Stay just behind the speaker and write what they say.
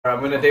I'm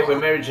gonna date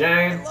with Mary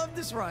Jane. I loved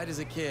this ride as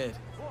a kid.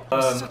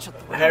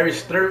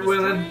 Harry's third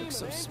wheeling.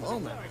 So small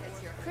now.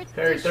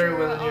 Harry third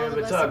wheeling here, but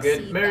it's all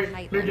good. Mary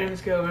Jane,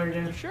 let's go, Mary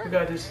Jane. Sure. We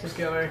got this. Let's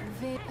go, Mary.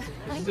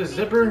 Is this the You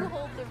zipper?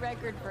 hold the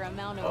record for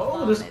amount of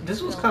Oh, vomit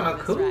this one's spilled kind on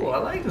of this cool. ride. I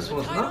like this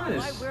one. It's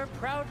nice. I wear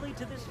proudly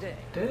to this day.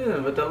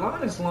 Damn, but the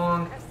line is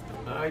long.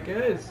 Alright,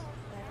 guys.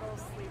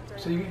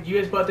 So you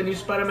guys bought the new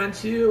Spider-Man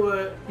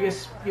too? You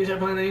guys are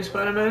playing the new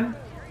Spider-Man?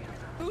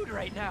 Food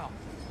right now.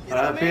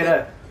 Alright,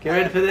 Peter. Get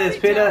ready for this,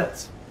 Peter.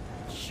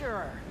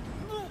 Sure.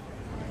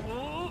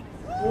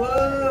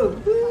 Whoa!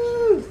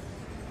 Woo!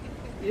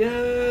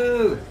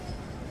 Yo!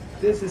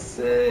 This is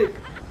sick!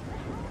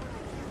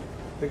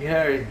 Look at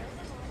Harry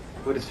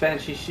with his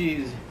fancy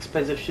shoes,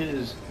 expensive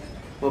shoes.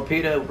 Well,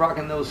 Peter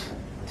rocking those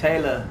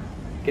Taylor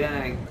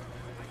gang.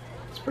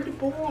 It's pretty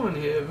boring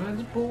here, man.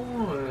 It's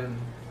boring.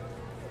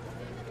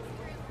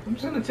 I'm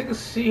just gonna take a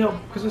seat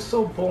because it's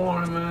so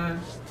boring, man.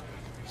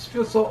 It just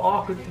feels so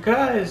awkward.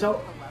 Guys,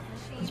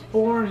 it's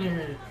boring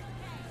here.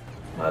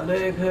 My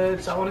leg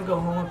hurts. I want to go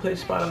home and play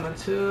Spider-Man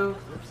 2.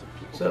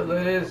 So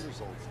Liz,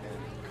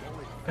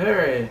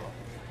 Harry,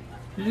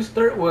 you just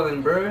third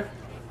wheeling, bro.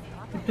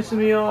 You're pissing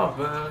me off,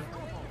 man.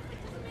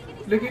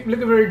 Look at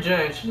Mary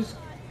Jane. She just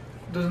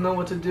doesn't know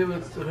what to do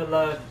with her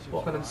life,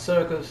 walking in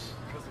circus.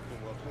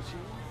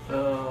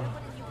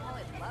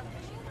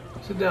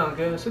 Sit down,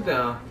 guys. Sit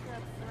down.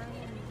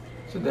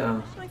 Sit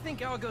down. I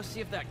think I'll go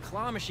see if that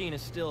claw machine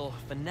is still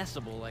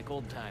finessable like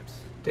old times.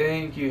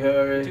 Thank you,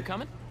 Harry. You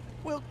coming?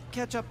 We'll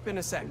catch up in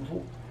a sec.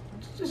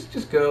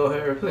 Just go,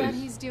 Harry, Glad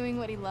please. he's doing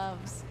what he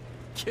loves.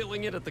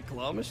 Killing it at the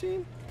claw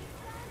machine?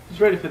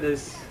 He's ready for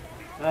this.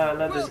 I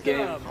love this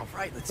game. All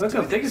right, let's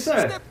Welcome, do take a this.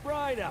 sir. Step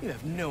right up. You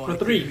have no For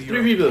idea three who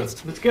you're people. up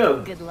against. Let's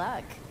go. Good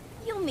luck.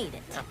 You'll need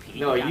it.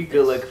 No, you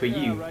good luck for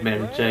you,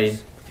 Mary Jane.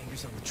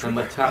 Fingers on the I'm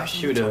a trigger. top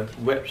shooter,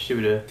 web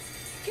shooter.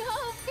 Go,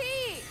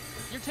 Pete!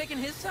 You're taking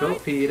his side? Go,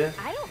 Peter.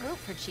 I don't root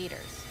for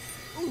cheaters.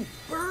 Ooh,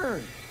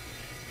 burn.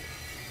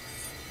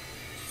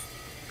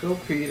 Go,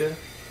 Peter.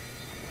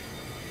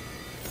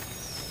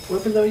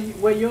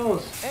 What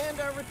yours? And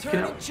our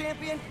returning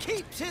champion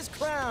keeps his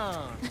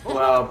crown.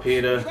 Wow,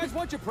 Peter. You guys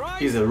want your prize?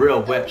 He's a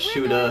real web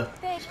shooter.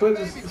 Let's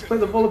play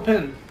the bullet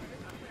pin.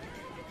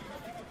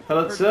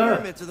 Hello, sir.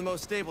 Pyramids are the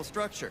most stable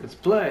structure. Let's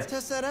play. Let's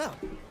test that out.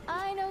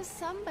 I know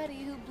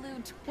somebody who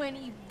blew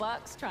 $20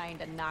 trying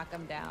to knock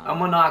him down. I'm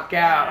gonna knock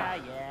out.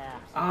 Yeah.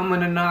 I'm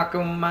gonna knock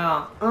him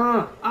out.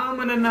 I'm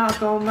gonna knock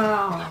him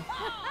out.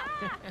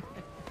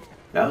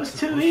 That was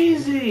too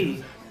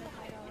easy.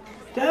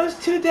 That was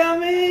too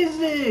damn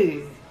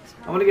easy.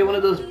 I want to get one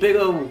of those big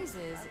old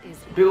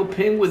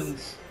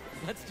penguins.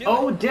 Let's do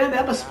Oh it. damn, they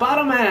have a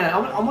Spider-Man.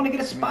 I want to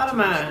get a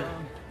Spider-Man.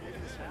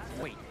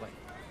 Wait.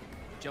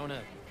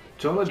 Jonah.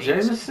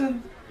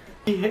 Jameson?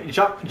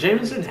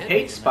 Jameson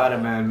hates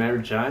Spider-Man,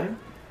 Mary Jane.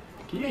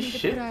 Get your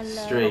shit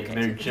straight, Okay,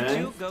 Mary you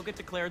Jane. two go get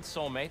declared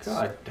soulmates.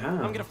 God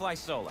damn. I'm gonna fly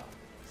solo.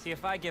 See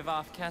if I give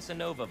off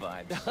Casanova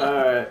vibes.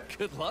 Alright,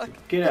 Good luck.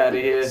 get out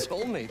of here.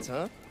 Soulmates,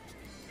 huh?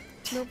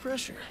 No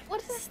pressure. What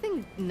does this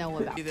thing know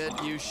about?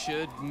 That you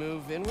should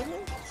move in with me?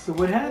 So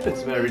what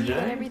happens, Mary Maybe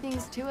when Jane?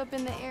 everything's too up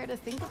in the air to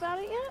think about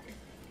it yet?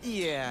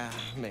 Yeah,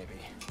 maybe.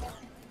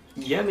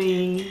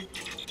 Yummy.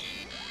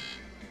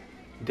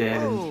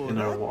 Dead Oh, in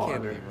our that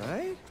water. can't be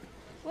right.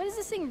 What is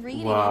this thing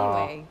reading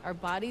Wow. anyway? Our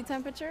body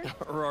temperature?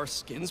 Or our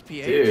skin's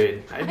pH.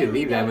 Dude, I didn't believe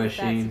think that was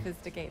machine. That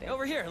sophisticated.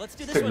 Over here, let's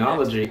do this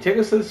Technology. Take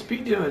us to the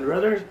speed demon,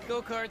 brother. one next.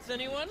 Go-karts,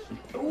 anyone?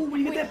 Oh,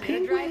 we get that Wait,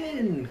 you're driving?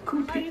 penguin. Cool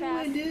Hard penguin,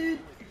 pass. dude.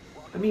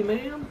 I mean,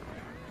 ma'am.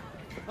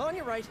 On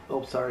your right.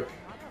 Oh, sorry.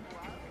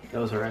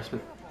 That was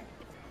harassment.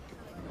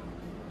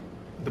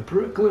 The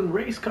Brooklyn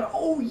race car.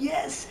 Oh,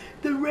 yes.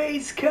 The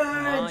race Come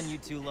cars. on, you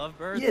two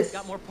lovebirds. Yes.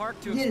 Got more park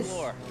to Yes.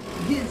 explore.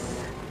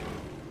 Yes.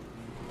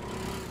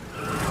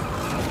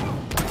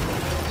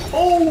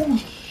 Oh,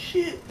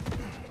 shit.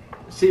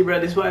 See, bro,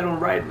 this is why I don't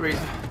ride race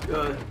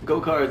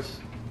go-karts.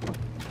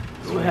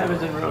 This is what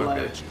happens in real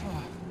life.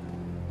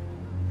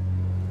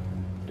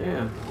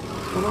 Damn.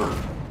 What's going on?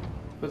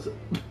 What's it?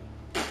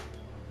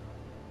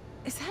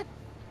 Is that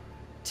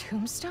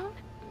Tombstone?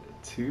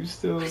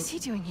 Tombstone? What is he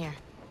doing here?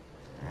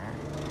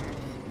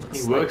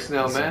 He works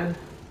now, man.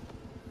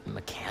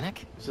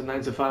 Mechanic? He's a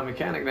 9-to-5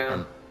 mechanic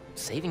now.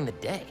 Saving the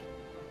day.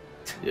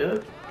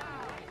 Yep.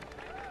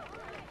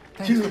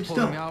 Thanks for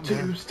pulling me out, man.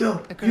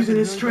 Tombstone. That could've Using been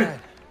his really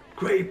strength. bad.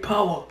 Great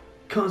power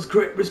comes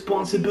great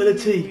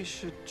responsibility. We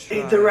should try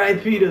Ain't that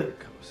right, Peter?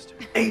 coaster.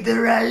 Ain't that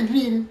right,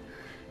 Peter?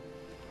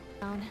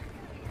 Down.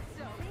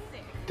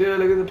 Dude,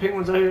 look at the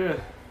penguins out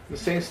here. The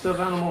same stuffed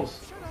animals.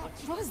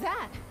 What was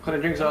that? What kind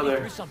of drinks are Through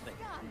there? something.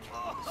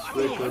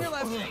 Really quick. Your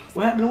left.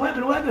 What happened? What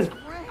happened? What happened?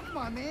 Come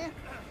on, man.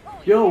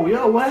 Yo,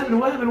 what happened?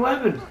 What happened? What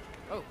happened?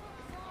 Oh.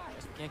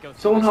 Can't go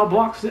through Someone this. hot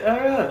blocks the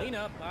area. Clean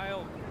up,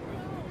 I'll...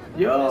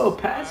 Yo,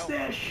 pass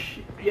that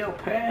Yo,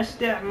 pass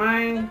that,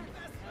 man.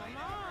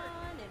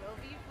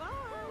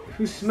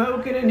 Who's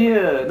smoking in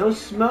here? No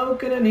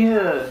smoking in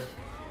here.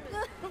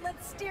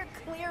 Let's steer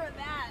clear of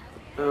that.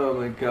 Oh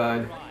my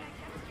god.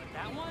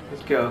 That one?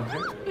 Let's go.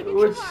 Come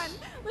What's, on,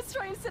 let's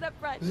try and sit up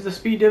front. is this a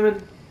speed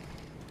demon?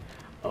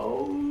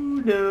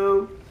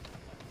 no.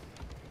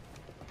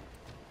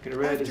 Gonna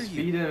ride After the you.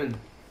 speed demon.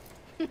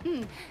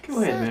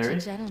 Go ahead, Such Mary. a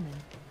gentleman.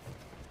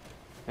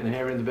 And a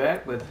hair in the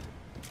back with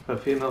a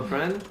female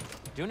friend.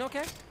 Doing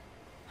okay?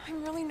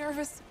 I'm really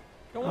nervous.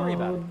 Don't worry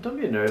about it. Don't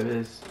be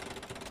nervous.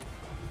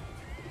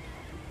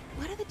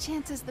 What are the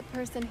chances the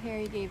person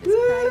Harry gave his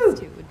Woo! prize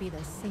to would be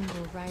the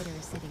single rider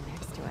sitting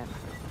next to him?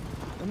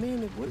 I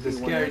mean, it would This is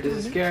be one scary. way This to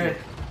is meet scary. you.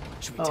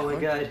 Should we Oh tell my her?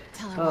 god.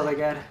 Tell her Oh what? my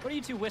god. What are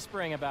you two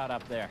whispering about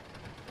up there?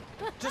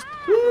 Just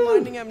Woo!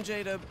 reminding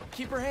MJ to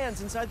keep her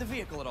hands inside the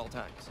vehicle at all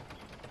times.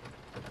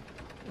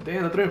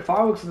 Damn, they're throwing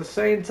fireworks at the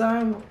same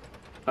time.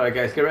 Alright,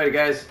 guys, get ready,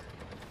 guys.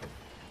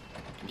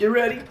 Get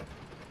ready.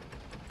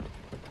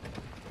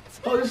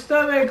 Hold your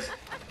stomachs.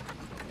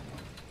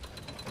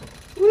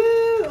 Woo!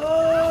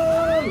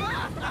 Oh!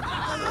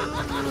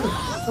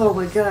 Oh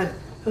my god.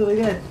 Oh my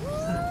god.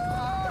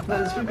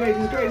 Oh, this is great.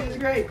 This is great. This is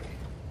great.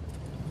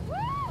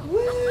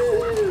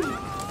 Woo!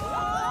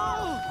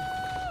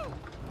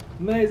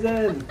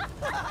 Amazing.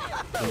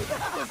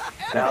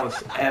 That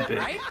was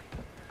epic.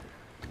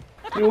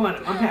 You know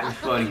what? I'm having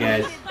fun,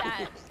 guys.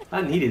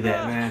 I needed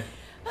that, man.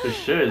 For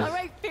sure. All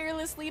right,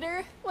 fearless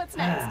leader. What's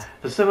next?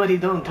 For somebody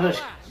don't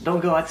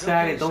go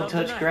outside and don't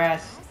touch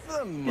grass.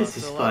 This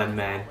is fun,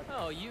 man.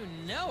 Oh, you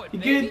know it, You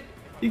baby. good?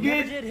 You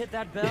Never good? did hit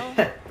that bell.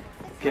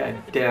 God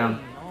damn.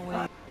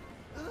 Always.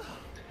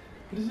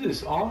 What is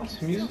this? Art?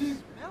 Music?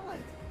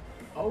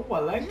 Oh, I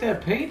like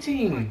that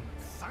painting.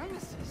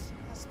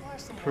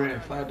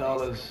 Print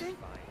 $5.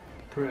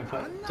 Print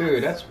 $5.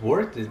 Dude, that's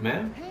worth it,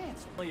 man.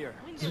 Clear.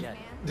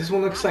 This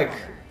one looks like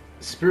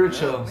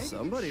spiritual.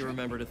 Somebody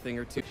remembered a thing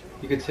or two.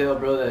 You could tell,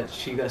 bro, that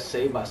she got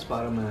saved by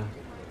Spider-Man.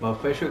 By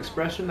facial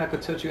expression, I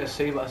could tell she got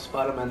saved by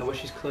Spider-Man. The way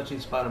she's clutching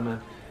Spider-Man.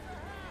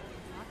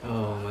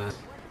 Oh, man.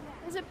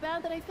 Is it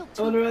bad that I feel I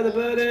too wonder why the old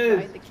bird to is.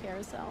 ride the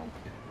carousel?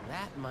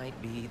 That might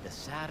be the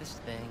saddest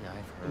thing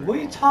I've heard. What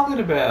are you talking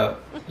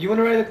about? You want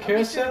to ride the I'll be sure to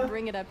carousel?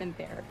 bring it up in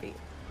therapy.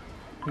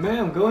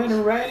 Ma'am, go ahead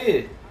and ride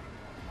it.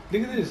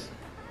 Look at this.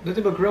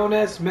 Nothing but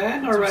grown-ass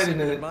men are riding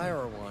it.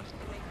 Admirer one.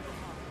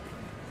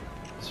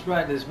 Let's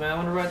ride this, man. I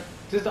want to ride.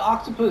 This is the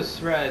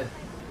octopus ride.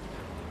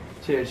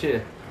 Cheer,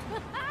 cheer.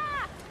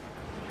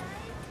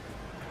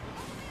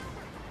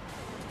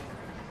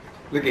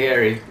 Look at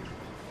Harry.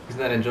 He's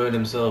not enjoying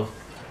himself.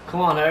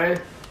 Come on, Harry.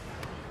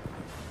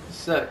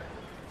 What's up?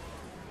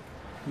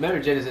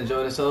 Mary Jane is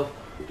enjoying herself.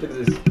 Look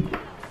at this.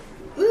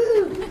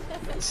 Woo!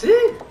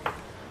 See?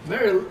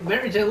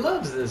 Mary Jane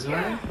loves this,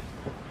 man.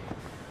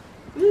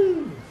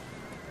 Woo!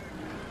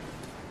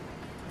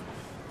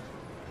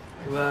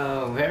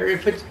 Wow, Harry,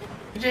 put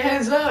your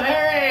hands up,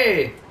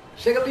 Harry!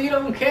 Shake up, you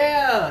don't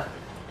care!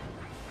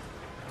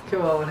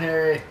 Come on,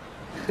 Harry.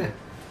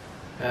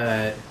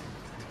 Alright,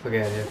 fuck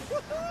out of here.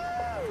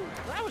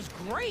 That was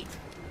great.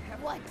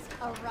 What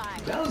a ride.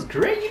 That was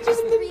great, you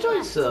didn't enjoy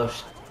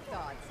yourself.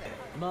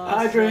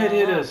 Hydra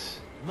hit us.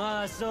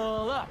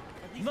 Muscle up.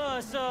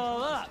 Muscle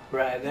up.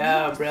 Right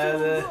now,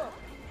 brother.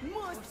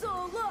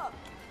 Muscle up!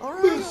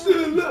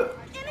 Muscle up.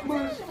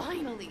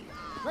 Finally,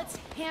 let's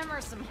hammer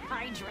some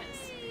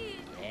hydras.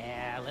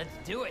 Yeah, let's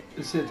do it.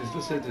 Let's hit this,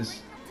 let's hit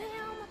this.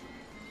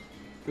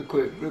 Real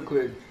quick, real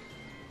quick.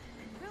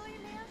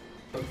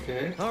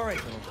 Okay. All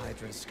right, little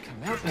hydras,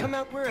 come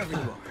out wherever you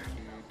are.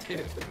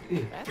 Good,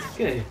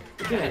 good,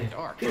 good.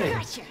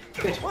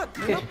 What?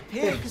 They're not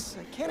pigs.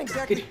 I can't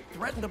exactly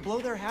threaten to blow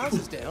their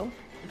houses down.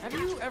 Have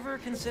you ever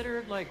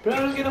considered, like, Bro, I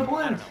don't get a I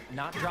point. don't know,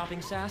 not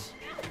dropping sass?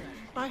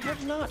 I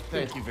have not.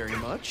 Thank you very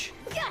much.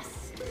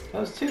 Yes!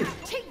 That was two.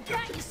 Take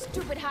that, you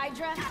stupid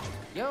hydra!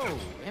 Yo,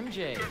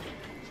 MJ.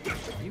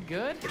 You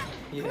good?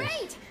 Yes.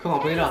 Great! Come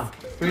on, bring it on.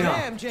 Bring it on.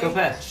 Damn, Jay. Go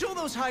fast. Show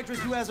those hydras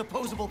who has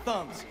opposable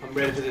thumbs. I'm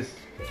ready for this.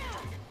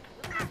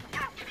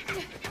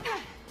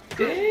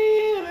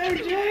 Damn, Mary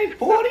Jane,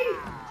 40?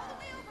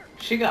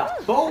 She got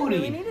We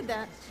 40. needed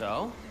that.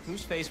 So,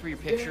 whose face were you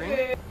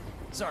picturing?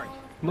 Sorry.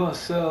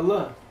 Muscle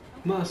up,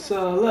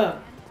 muscle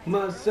up,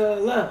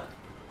 muscle up.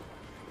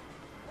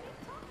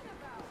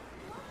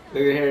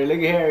 Look at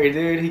Harry,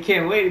 dude. He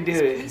can't wait to do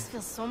This it. place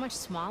feels so much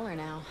smaller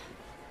now.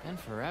 And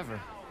forever.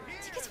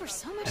 Tickets were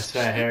so much That's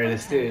right, Harry.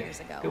 Let's do 10 it. years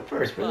ago. Go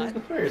first, brother. Go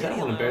first. I don't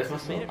want to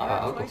embarrass Made myself. it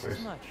I'll go twice as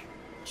first. much.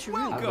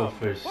 I'll go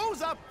first.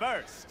 Who's up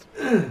first?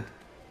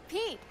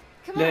 Pete,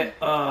 come on.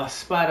 Let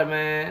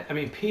Spider-Man.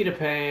 Peter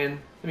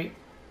Pan.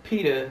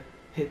 Peter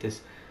hit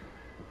this.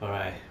 All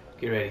right,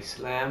 get ready.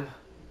 Slam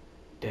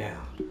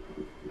down.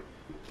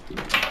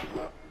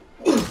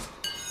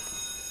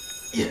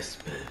 Yes,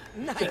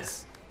 man.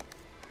 Nice.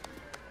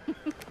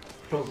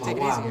 Broke my Take it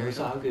easy, wow. Harry. It's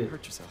all Don't good.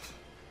 hurt yourself.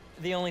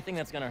 The only thing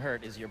that's gonna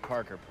hurt is your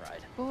Parker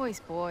pride. Boys.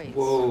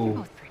 Whoa. You're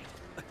both pretty.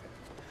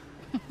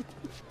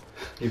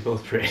 You're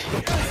both pretty.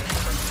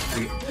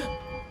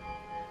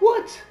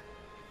 What?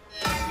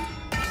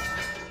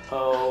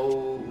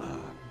 Oh.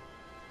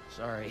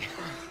 Sorry.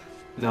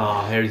 No,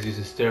 Harry's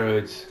using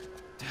steroids.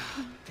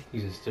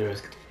 Using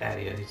steroids. Get the out of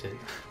here. He said,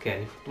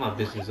 okay, my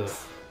business up.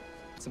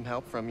 Some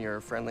help from your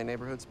friendly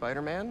neighborhood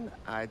Spider-Man,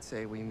 I'd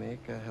say we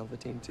make a hell of a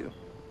team too.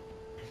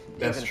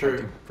 That's Even true. If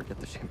I do forget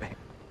the champagne.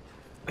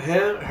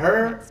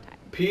 Her, Next time.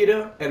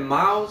 Peter and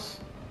Miles,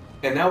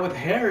 and now with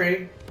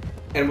Harry,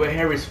 and with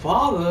Harry's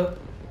father,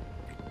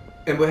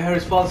 and with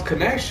Harry's father's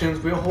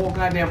connections, we're a whole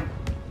goddamn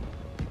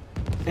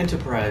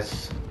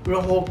enterprise. We're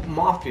a whole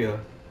mafia.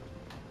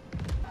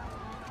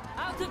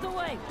 Out of the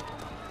way!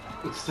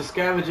 It's the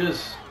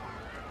scavengers.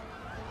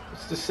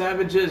 It's the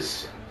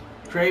savages.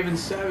 Craven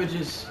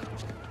savages.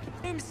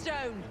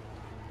 Tombstone!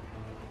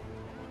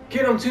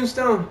 Get him,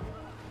 Tombstone!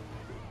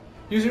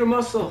 Use your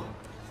muscle.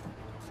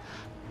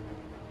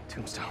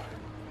 Tombstone.